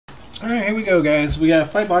Alright, here we go, guys. We got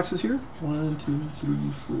 5 boxes here. 1, 2, 3,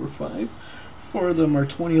 4, 5. 4 of them are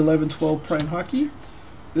 2011-12 Prime Hockey.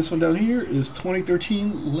 This one down here is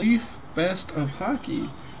 2013 Leaf Best of Hockey.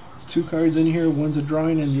 There's 2 cards in here. One's a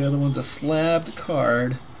drawing and the other one's a slabbed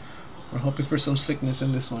card. We're hoping for some sickness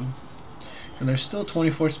in this one. And there's still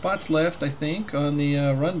 24 spots left, I think, on the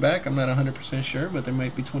run back. I'm not 100% sure, but there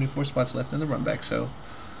might be 24 spots left in the run back, so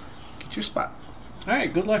get your spot.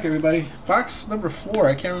 Alright, good luck, everybody. Box number 4.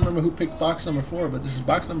 I can't remember who picked box number 4, but this is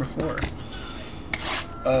box number 4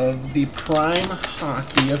 of the Prime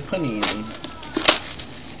Hockey of Panini.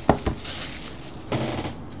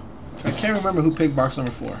 I can't remember who picked box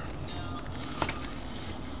number 4.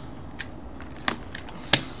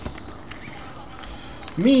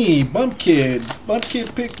 Me, Bumpkidd.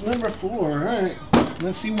 Bumpkidd picked number 4. Alright,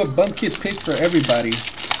 let's see what Bumpkidd picked for everybody.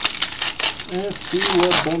 Let's see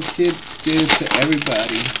what Bumpkidd did to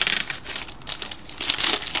everybody.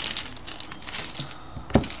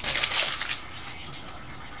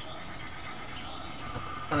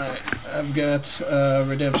 Alright, I've got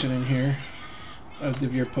Redemption in here of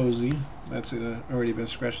Devere Posey. That's already been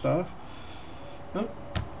scratched off. Oh.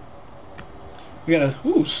 We got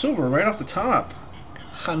a silver right off the top.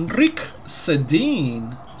 Henrik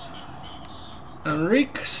Sedin.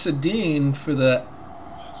 Henrik Sedin for the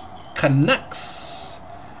Canucks.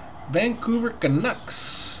 Vancouver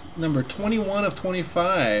Canucks. Number 21 of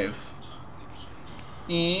 25.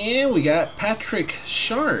 And we got Patrick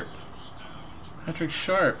Sharp. Patrick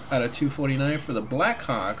Sharp out of 249 for the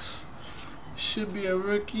Blackhawks. Should be a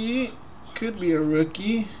rookie. Could be a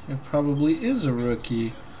rookie. It probably is a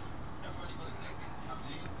rookie.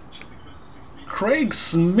 Craig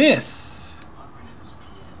Smith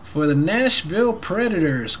for the Nashville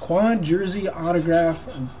Predators. Quad jersey autograph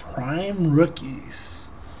and prime rookies.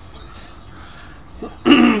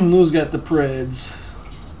 Who's got the Preds?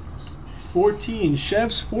 14.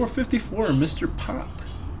 Chefs 454. Mr. Pop.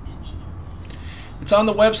 It's on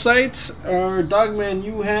the website. Or Dogman,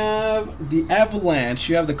 you have the Avalanche.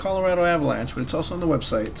 You have the Colorado Avalanche, but it's also on the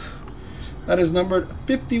website. That is numbered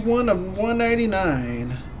 51 of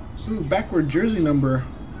 199. Ooh, backward jersey number.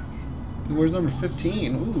 Where's number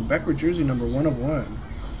 15? Ooh, backward jersey number 1 of 1.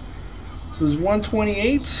 So it's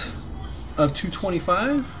 128 of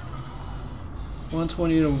 225.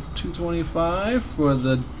 120 of 225 for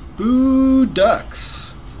the Boo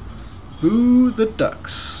Ducks. Boo the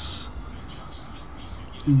Ducks.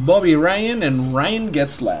 Bobby Ryan and Ryan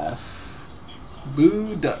Getzlaff.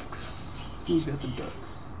 Boo Ducks. Who's got the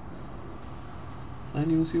Ducks? I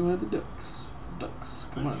didn't even see who had the Ducks. Ducks.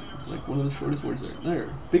 Come on. It's like one of the shortest words there.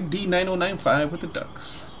 There. Big D 9095 with the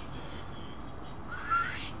Ducks.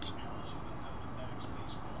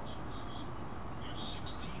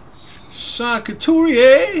 Sean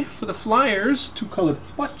Couturier for the Flyers. 2-color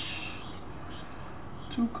punch.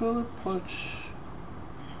 2-color punch.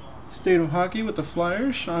 State of Hockey with the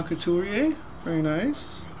Flyers. Sean Couturier. Very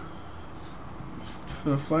nice.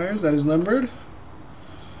 For the Flyers, that is numbered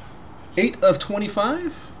 8 of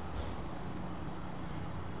 25.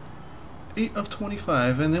 8 of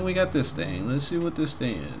 25. And then we got this thing. Let's see what this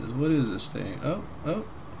thing is. What is this thing? Oh.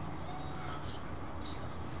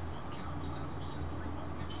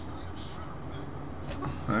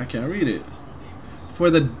 I can't read it. For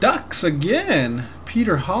the Ducks again,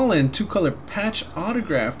 Peter Holland, 2-color patch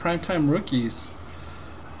autograph, primetime rookies.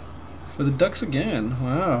 For the Ducks again.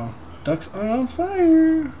 Wow. Ducks are on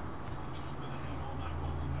fire.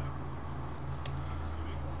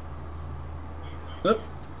 Oh,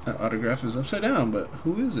 that autograph is upside down, but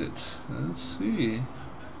who is it? Let's see.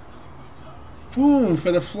 Boom,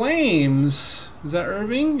 for the Flames. Is that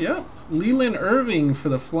Irving? Yep. Leland Irving for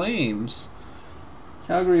the Flames.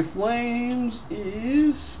 Calgary Flames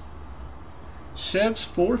is Chefs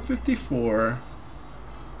 454.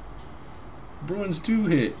 Bruins do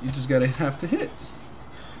hit. You just gotta have to hit.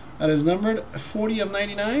 That is numbered 40 of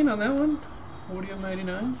 99 on that one. 40 of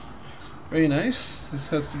 99. Very nice. This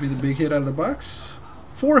has to be the big hit out of the box.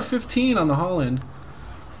 4 of 15 on the Holland.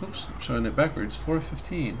 Oops, I'm showing it backwards. 4 of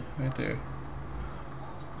 15 right there.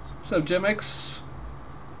 What's up, Gemx?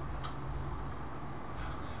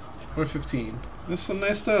 4 of 15. This is some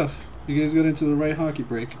nice stuff. You guys got into the right hockey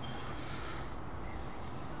break.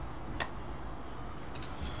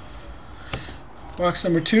 Box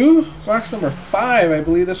number 2. Box number 5. I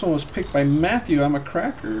believe this one was picked by Matthew.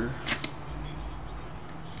 Imacrackr.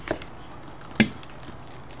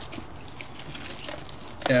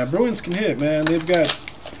 Yeah, Bruins can hit, man. They've got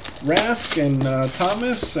Rask and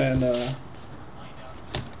Thomas and a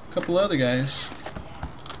couple other guys.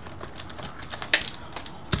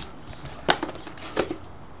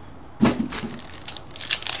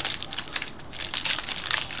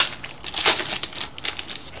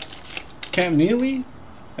 Cam Neely.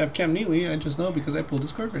 I have Cam Neely. I just know because I pulled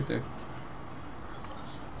this card right there.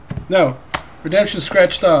 No. Redemption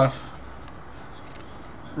scratched off.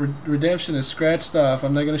 Redemption is scratched off.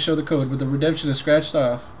 I'm not going to show the code, but the redemption is scratched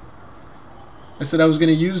off. I said I was going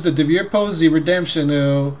to use the DeVere Posey redemption.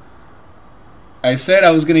 No. I said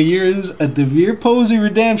I was going to use a DeVere Posey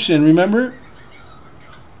redemption. Remember?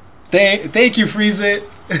 Thank you, freeseit.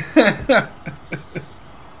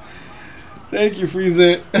 Thank you,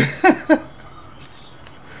 freeseit.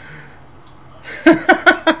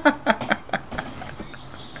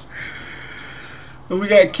 We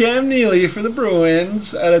got Cam Neely for the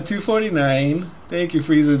Bruins out of 249. Thank you,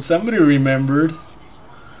 freeseit. Somebody remembered.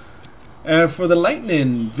 And for the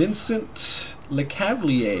Lightning, Vincent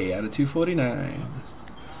LeCavalier out of 249.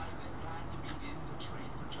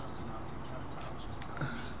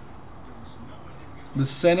 The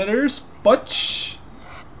Senators, Butch.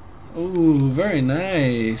 Ooh, very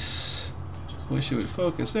nice. Wish it would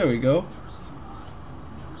focus. There we go.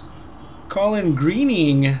 Colin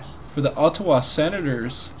Greening for the Ottawa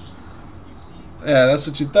Senators. Yeah, that's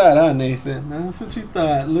what you thought, huh, Nathan? That's what you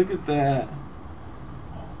thought. Look at that.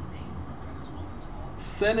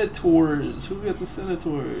 Senators. Who's got the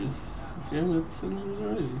Senators? If you haven't got the Senators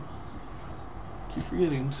already. Keep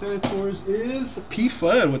forgetting. Senators is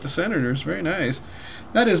pffudd with the Senators. Very nice.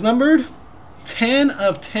 That is numbered 10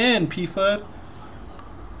 of 10, pffudd.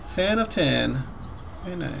 10 of 10.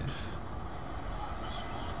 Very nice.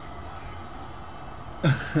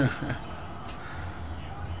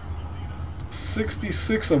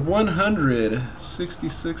 66 of 100.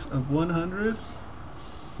 66 of 100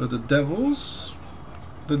 for the Devils.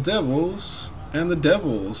 The Devils and the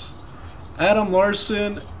Devils. Adam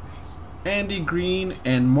Larson, Andy Green,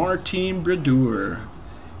 and Martin Brodeur.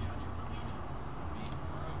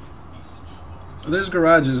 There's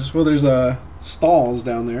garages. Well, there's stalls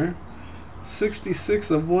down there. 66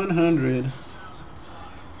 of 100.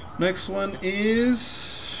 Next one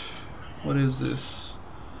is, what is this?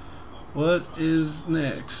 What is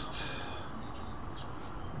next?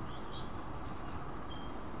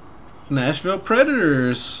 Nashville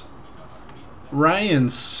Predators. Ryan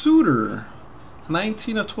Suter.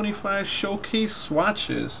 19 of 25 showcase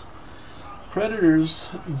swatches. Predators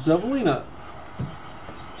doubling up.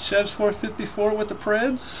 Chevs 454 with the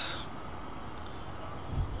Preds.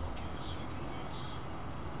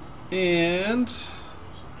 And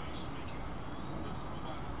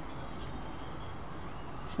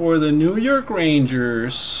for the New York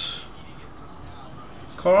Rangers,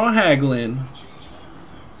 Carl Hagelin.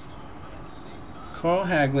 Carl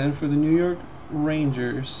Hagelin for the New York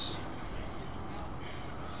Rangers.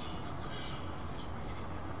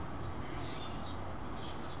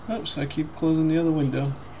 Oops, I keep closing the other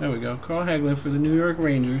window. There we go. Carl Hagelin for the New York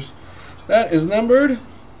Rangers. That is numbered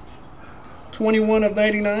 21 of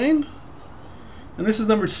 99. And this is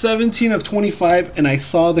numbered 17 of 25, and I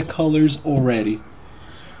saw the colors already.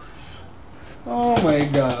 Oh my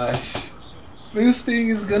gosh. This thing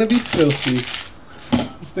is going to be filthy.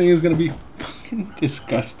 This thing is going to be fucking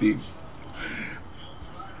disgusting.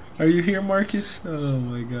 Are you here, Marcus? Oh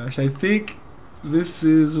my gosh. I think this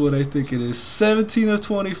is what I think it is. 17 of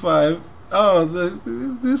 25. Oh,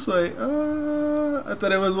 this way. I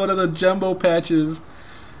thought it was one of the jumbo patches.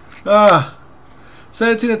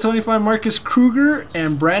 17 of 25, Marcus Kruger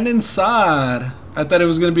and Brandon Saad. I thought it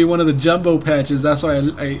was going to be one of the jumbo patches. That's why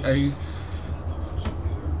I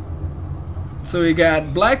So we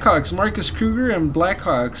got Blackhawks, Marcus Kruger, and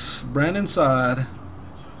Blackhawks, Brandon Saad.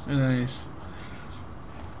 Very nice.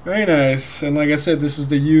 Very nice. And like I said, this is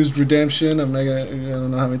the used redemption. I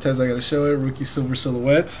don't know how many times I gotta show it. Rookie silver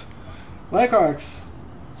silhouette. Blackhawks.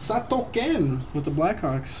 SATOKEN with the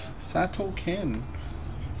Blackhawks. SATOKEN.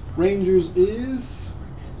 Rangers is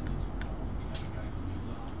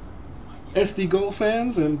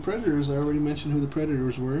sdgullsfans, and Predators. I already mentioned who the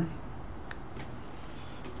Predators were.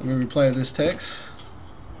 Let me reply to this text.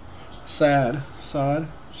 Sad. Sad.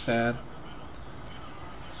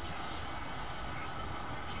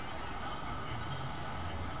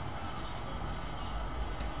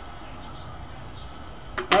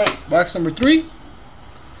 Alright, box number 3.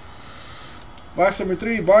 Box number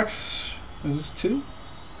 3. Box, is this 2?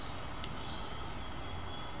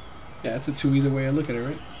 Yeah, it's a 2 either way I look at it,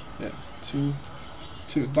 right? Yeah,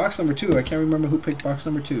 2. Box number 2. I can't remember who picked box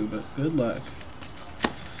number 2, but good luck.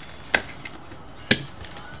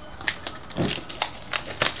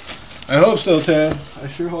 I hope so, Ted. I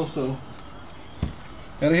sure hope so.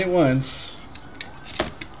 Gotta hit once.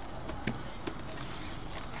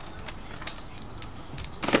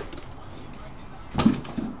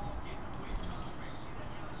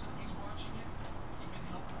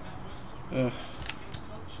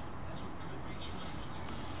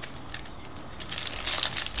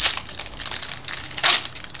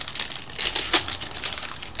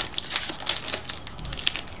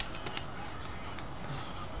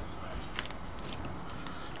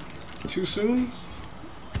 Too soon?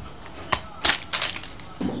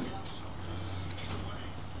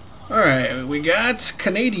 Alright, we got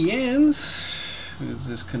Canadians. Who's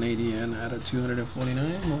this Canadian out of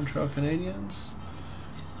 249? Montreal Canadiens.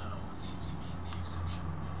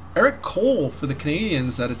 Eric Cole for the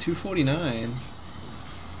Canadians out of 249.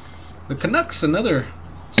 The Canucks, another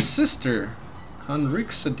sister, Henrik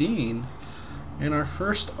Sedin. And our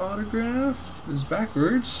first autograph is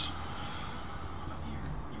backwards.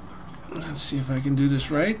 Let's see if I can do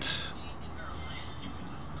this right.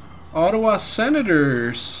 Ottawa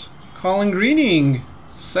Senators, Colin Greening.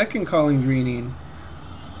 Second Colin Greening.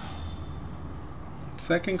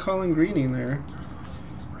 Second Colin Greening there.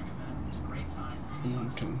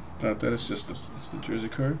 That is just a jersey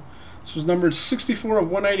card. This was numbered 64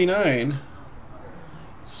 of 199.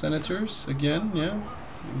 Senators, again, yeah,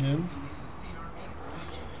 again.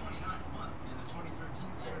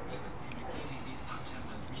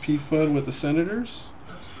 Pffudd with the Senators.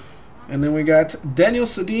 And then we got Daniel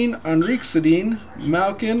Sedin, Henrik Sedin,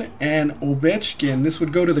 Malkin, and Ovechkin. This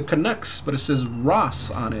would go to the Canucks, but it says Ross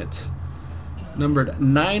on it. Numbered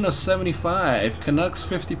 9 of 75. Canucks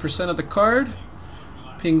 50% of the card.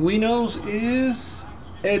 Penguinos is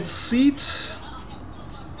Rthite.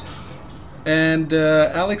 And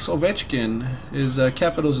Alex Ovechkin is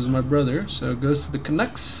Capitals is my brother, so it goes to the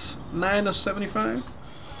Canucks. 9 of 75.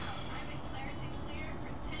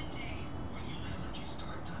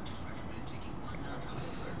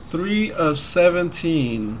 Three of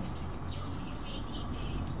 17.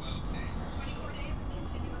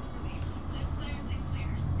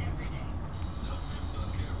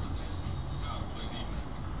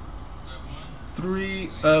 Three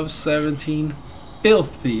of 17.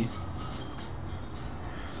 Filthy.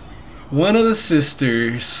 One of the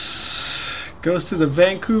sisters goes to the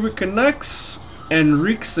Vancouver Canucks.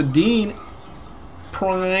 Henrik Sedin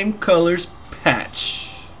Prime Colors patch.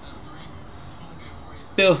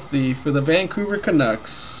 Filthy for the Vancouver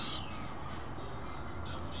Canucks.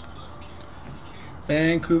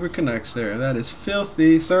 Vancouver Canucks there. That is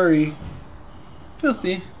filthy. Sorry.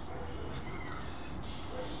 Filthy.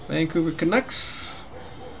 Vancouver Canucks.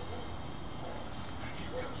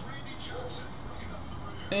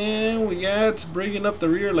 And we got, bringing up the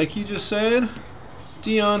rear like he just said,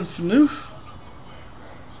 Dion Phaneuf.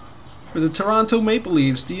 For the Toronto Maple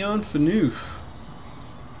Leafs, Dion Phaneuf.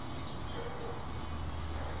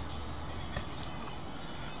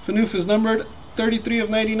 Phaneuf is numbered 33 of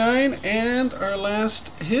 99, and our last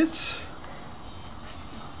hit.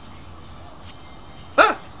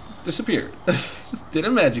 Ah! Disappeared. Did a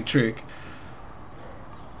magic trick.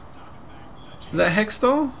 Is that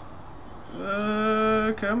Hextall?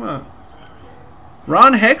 Come on.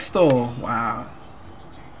 Ron Hextall. Wow.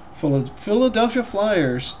 Philadelphia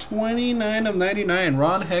Flyers. 29 of 99.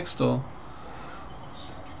 Ron Hextall.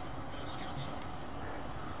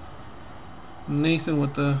 Nathan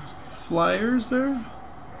with the Flyers there.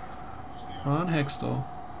 Ron Hextall.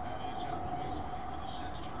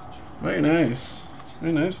 Very nice.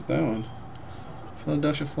 Very nice with that one.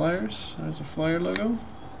 Philadelphia Flyers. There's a Flyer logo.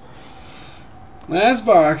 Last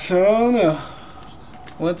box. Oh no.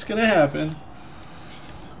 What's gonna happen?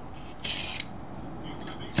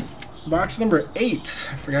 Box number 8.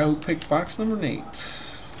 I forgot who picked box number 8.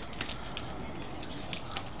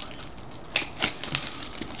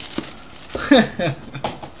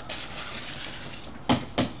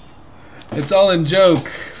 It's all in joke,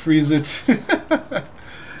 freeseit.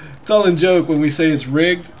 It's all in joke when we say it's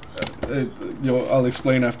rigged. I'll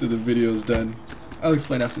explain after the video's done. I'll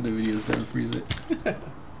explain after the video's done, freeseit.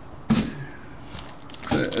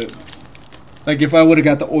 Like if I would have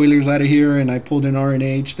got the Oilers out of here and I pulled an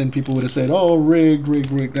RNH, then people would have said, "Oh, rigged,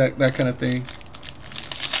 that kind of thing."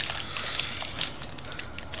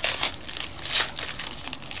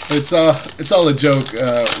 It's all a joke,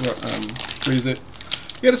 freeseit.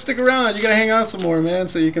 You gotta stick around. You gotta hang out some more, man,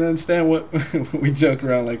 so you can understand what we joke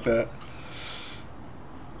around like that.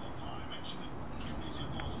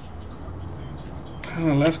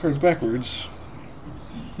 Oh, last card's backwards.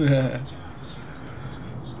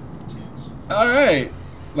 Alright.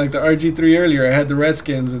 Like the RG3 earlier, I had the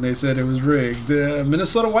Redskins and they said it was rigged.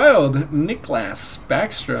 Minnesota Wild, Niklas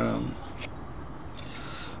Backstrom.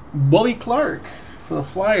 Bobby Clark for the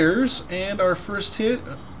Flyers. And our first hit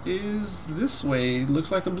is this way. Looks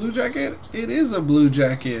like a blue jacket. It is a blue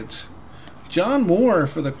jacket. John Moore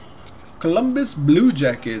for the Columbus Blue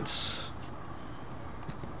Jackets.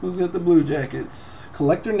 Who's got the Blue Jackets?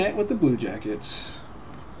 Kollectornet with the Blue Jackets.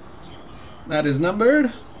 That is numbered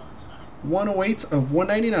 108 of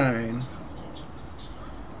 199.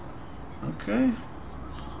 Okay.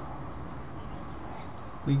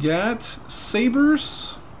 We got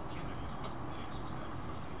Sabres.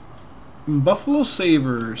 Buffalo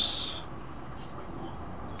Sabres.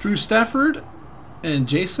 Drew Stafford and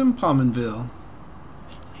Jason Pominville.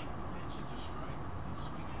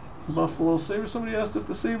 Buffalo Sabres. Somebody asked if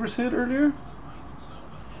the Sabres hit earlier.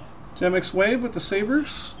 Gemxwave with the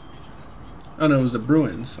Sabres. Oh no, it was the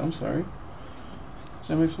Bruins. I'm sorry.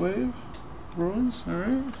 gemxwave. Bruins.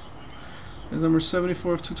 Alright. Is number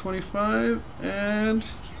 74 of 225. And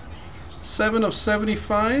 7 of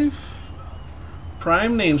 75.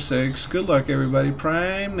 Prime namesakes. Good luck, everybody.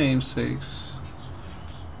 Prime namesakes.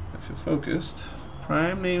 If you're focused.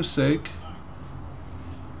 Prime namesake.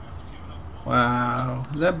 Wow.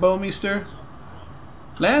 Is that Bowmeister?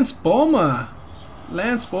 Lance Boma.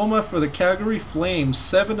 Lance Boma for the Calgary Flames.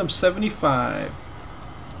 7 of 75.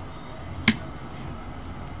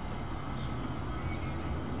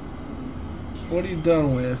 What are you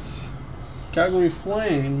done with? Calgary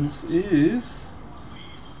Flames is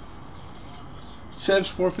Chev's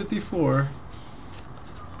 454.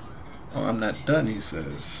 Oh, I'm not done, he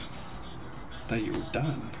says. I thought you were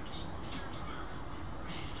done.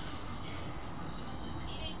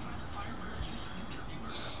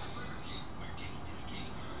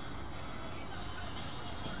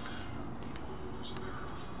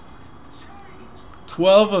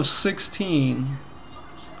 $12 of 16.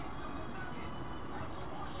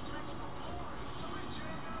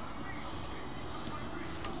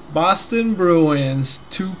 Boston Bruins,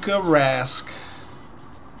 Tuukka Rask,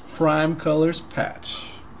 Prime Colors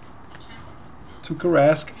patch. Tuukka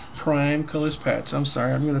Rask, Prime Colors patch. I'm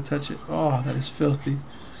sorry, I'm going to touch it. Oh, that is filthy.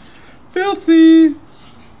 Filthy!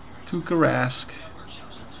 Tuukka Rask.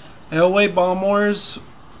 Elwaybalmorez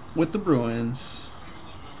with the Bruins.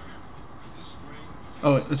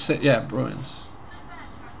 Oh, it's yeah, Bruins.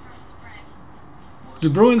 The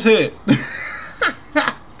Bruins hit.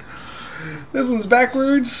 This one's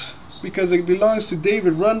backwards because it belongs to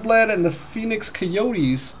David Rundblad and the Phoenix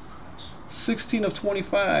Coyotes. 16 of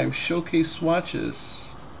 25 showcase swatches.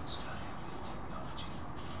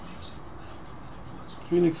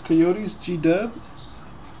 Phoenix Coyotes, GDubb,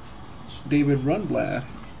 David Rundblad.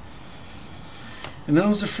 And that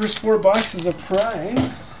was the first 4 boxes of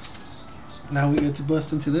Prime. Now we get to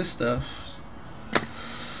bust into this stuff.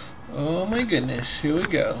 Oh my goodness, here we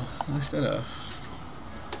go. Let's start off.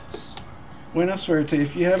 Buena suerte.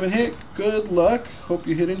 If you haven't hit, good luck. Hope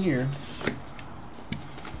you hit in here.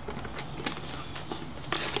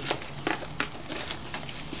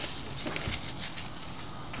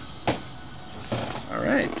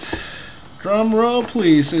 Alright. Drum roll,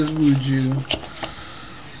 please, says Wuju.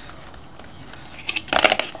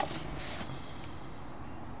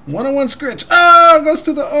 One-on-one scratch. Oh, goes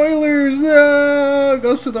to the Oilers. No,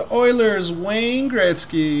 goes to the Oilers. Wayne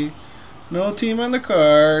Gretzky. No team on the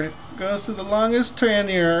card. Goes to the longest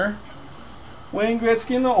tenure. Wayne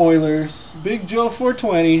Gretzky and the Oilers. Big Joe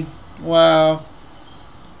 420. Wow.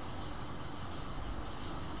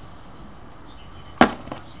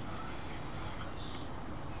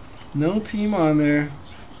 No team on there.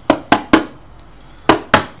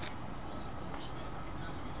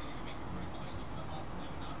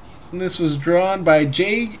 And this was drawn by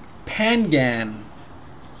Jay Pangan.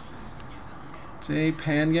 Jay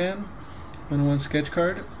Pangan. 101 sketch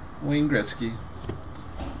card. Wayne Gretzky.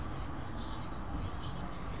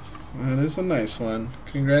 That is a nice one.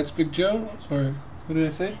 Congrats, Big Joe. Or who did I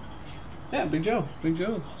say? Yeah, Big Joe. Big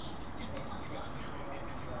Joe.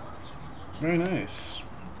 Very nice.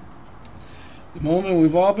 The moment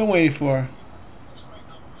we've all been waiting for.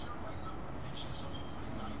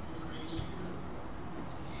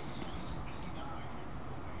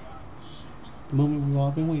 The moment we've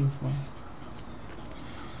all been waiting for.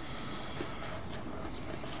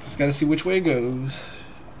 Just gotta see which way it goes.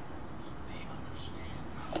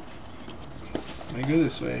 May go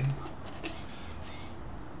this way.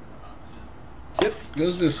 Yep,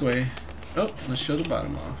 goes this way. Oh, let's show the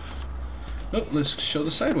bottom off. Oh, let's show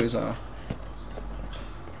the sideways off.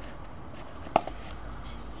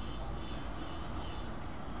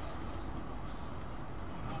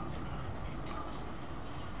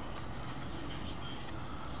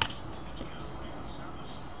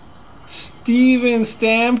 Steven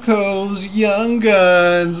Stamkos, Young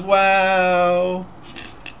Guns, wow.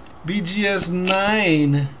 BGS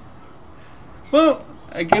 9. Well,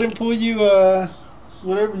 I couldn't pull you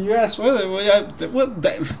whatever you asked for.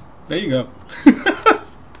 There you go.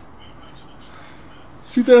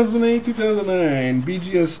 2008, 2009,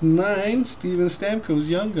 BGS 9, Steven Stamkos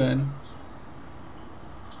Young Gun.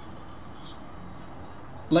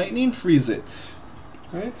 Lightning Freeseit.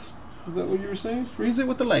 Right? Is that what you were saying? Freeseit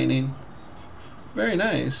with the lightning. Very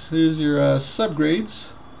nice. Here's your subgrades.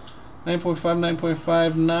 9.5,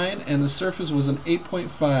 9.59, and the surface was an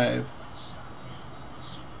 8.5.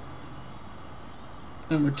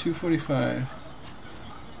 Number 245.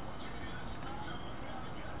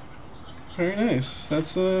 Very nice.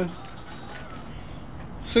 That's a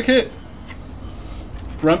sick hit.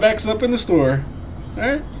 Run backs up in the store.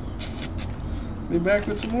 Alright. Be back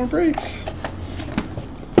with some more breaks.